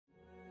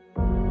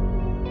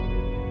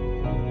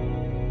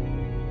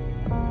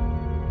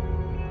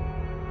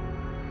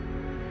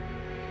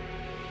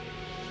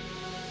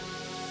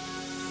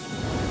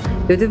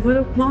Le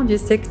développement du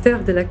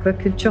secteur de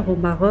l'aquaculture au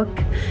Maroc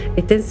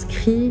est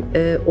inscrit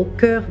au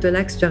cœur de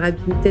l'axe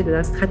durabilité de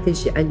la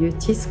stratégie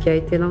Halieutis qui a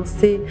été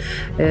lancée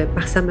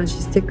par Sa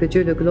Majesté, que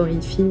Dieu le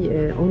glorifie,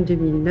 en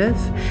 2009.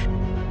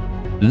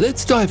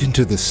 Let's dive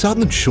into the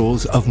southern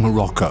shores of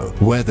Morocco,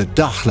 where the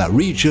Dakhla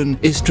region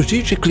is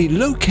strategically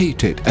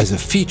located as a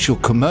feature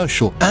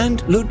commercial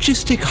and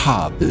logistic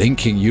hub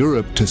linking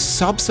Europe to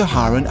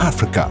sub-Saharan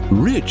Africa.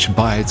 Rich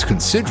by its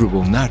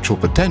considerable natural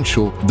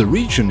potential, the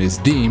region is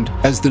deemed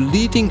as the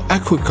leading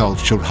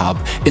aquaculture hub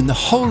in the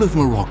whole of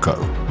Morocco.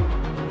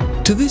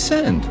 To this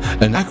end,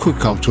 an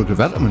aquaculture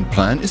development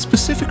plan is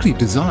specifically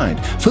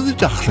designed for the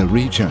Dakhla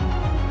region.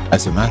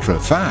 As a matter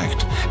of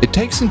fact, it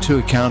takes into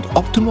account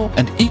optimal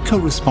and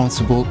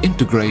eco-responsible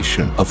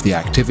integration of the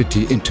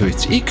activity into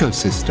its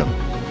ecosystem.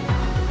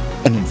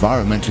 An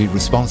environmentally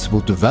responsible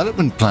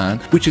development plan,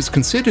 which is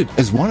considered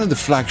as one of the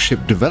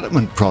flagship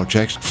development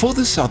projects for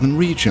the southern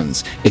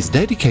regions, is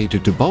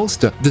dedicated to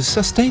bolster the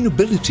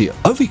sustainability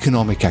of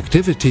economic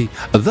activity,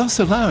 thus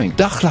allowing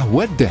Dakhla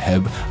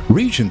Weddeheb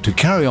region to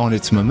carry on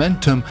its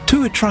momentum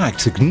to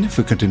attract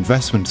significant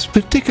investments,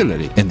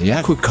 particularly in the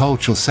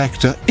aquaculture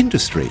sector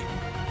industry.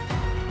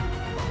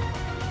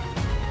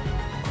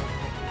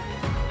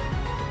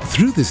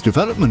 Through this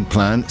development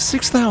plan,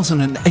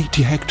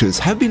 6,080 hectares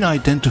have been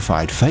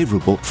identified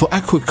favourable for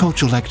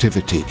aquacultural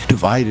activity,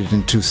 divided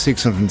into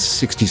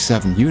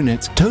 667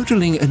 units,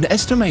 totaling an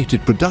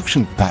estimated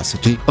production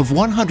capacity of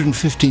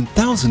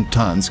 115,000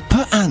 tonnes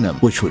per annum,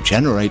 which would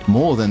generate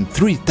more than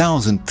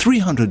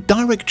 3,300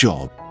 direct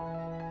jobs.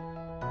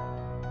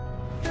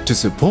 To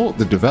support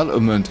the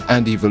development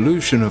and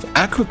evolution of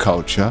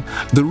aquaculture,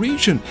 the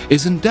region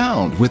is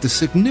endowed with a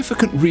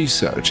significant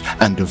research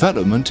and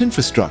development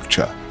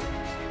infrastructure.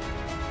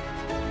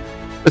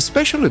 A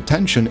special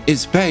attention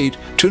is paid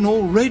to an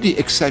already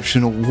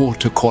exceptional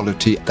water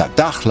quality that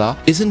Dakhla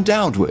is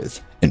endowed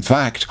with. In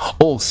fact,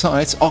 all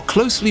sites are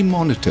closely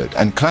monitored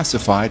and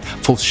classified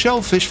for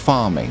shellfish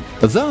farming,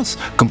 thus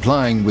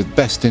complying with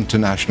best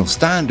international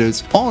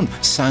standards on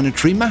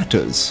sanitary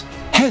matters.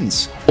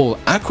 Hence, all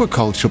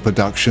aquaculture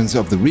productions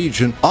of the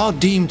region are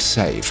deemed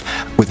safe,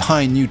 with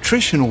high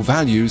nutritional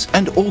values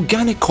and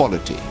organic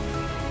quality.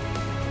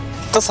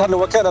 تسهر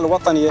الوكالة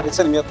الوطنية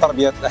لتنمية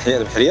تربية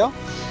الأحياء البحرية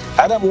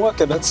على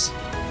مواكبة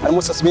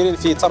المستثمرين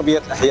في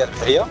تربية الأحياء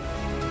البحرية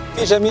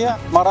في جميع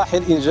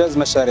مراحل إنجاز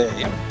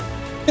مشاريعهم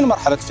من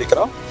مرحلة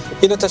الفكرة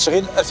إلى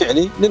التشغيل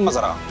الفعلي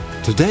للمزرعة.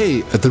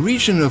 Today, the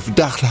region of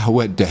Dakhla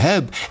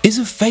Weddeheb is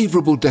a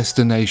favorable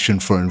destination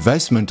for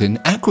investment in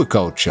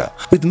aquaculture,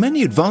 with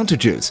many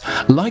advantages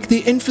like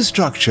the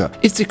infrastructure,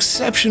 its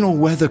exceptional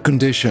weather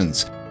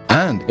conditions,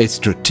 and its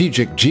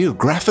strategic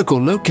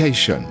geographical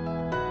location.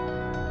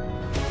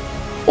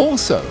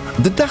 Also,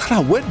 the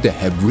Dakhla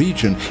Weddeheb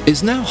region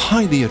is now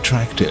highly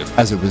attractive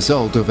as a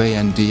result of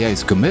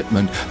ANDA's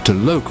commitment to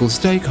local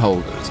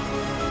stakeholders,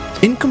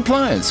 in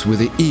compliance with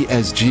the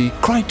ESG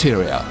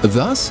criteria.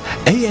 Thus,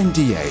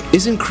 ANDA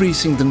is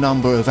increasing the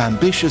number of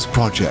ambitious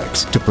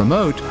projects to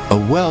promote a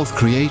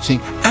wealth-creating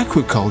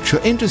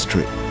aquaculture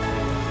industry.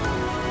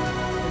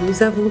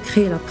 Nous avons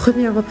créé la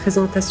première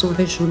représentation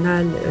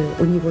régionale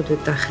au niveau de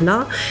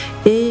Dakhla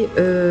et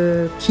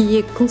qui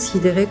est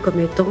considérée comme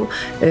étant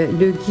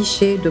le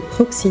guichet de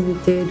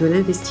proximité de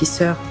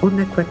l'investisseur en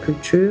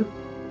aquaculture.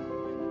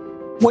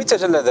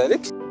 ويتجلى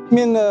ذلك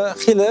من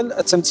خلال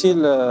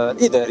التمثيل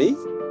الإداري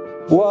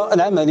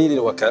والعملي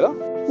للوكالة،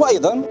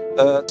 وأيضا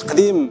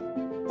تقديم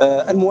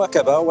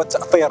المواكبة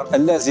والتأطير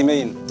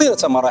اللازمين طيلة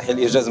مراحل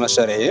إنجاز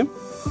مشاريعهم.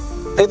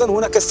 أيضا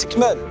هناك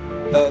استكمال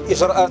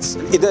الإجراءات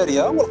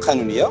الإدارية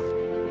والقانونية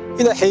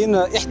إلى حين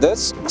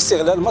إحداث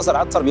واستغلال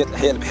مزرعة تربية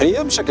الأحياء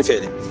البحرية بشكل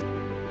فعلي.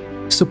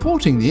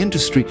 Supporting the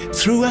industry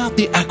throughout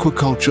the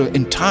aquaculture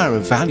entire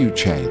value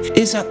chain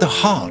is at the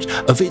heart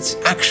of its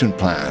action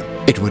plan.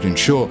 It would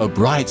ensure a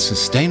bright,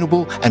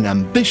 sustainable and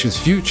ambitious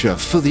future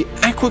for the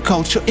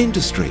aquaculture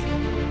industry.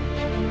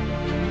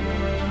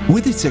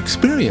 With its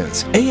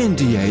experience,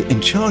 ANDA in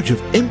charge of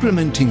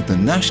implementing the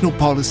national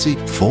policy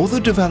for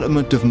the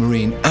development of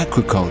marine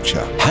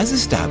aquaculture has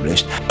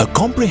established a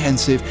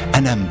comprehensive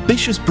and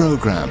ambitious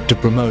program to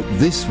promote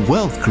this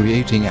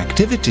wealth-creating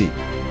activity.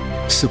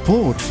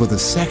 Support for the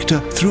sector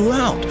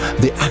throughout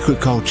the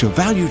aquaculture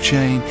value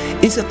chain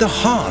is at the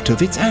heart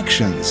of its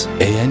actions.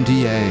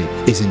 ANDA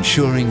is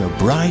ensuring a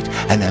bright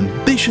and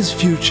ambitious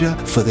future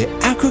for the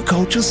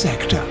aquaculture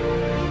sector.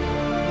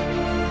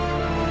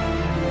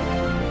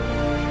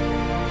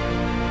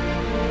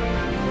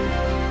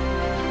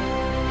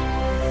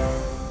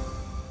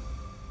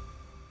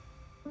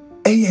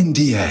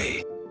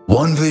 ANDA,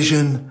 one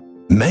vision,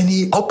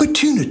 many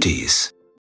opportunities.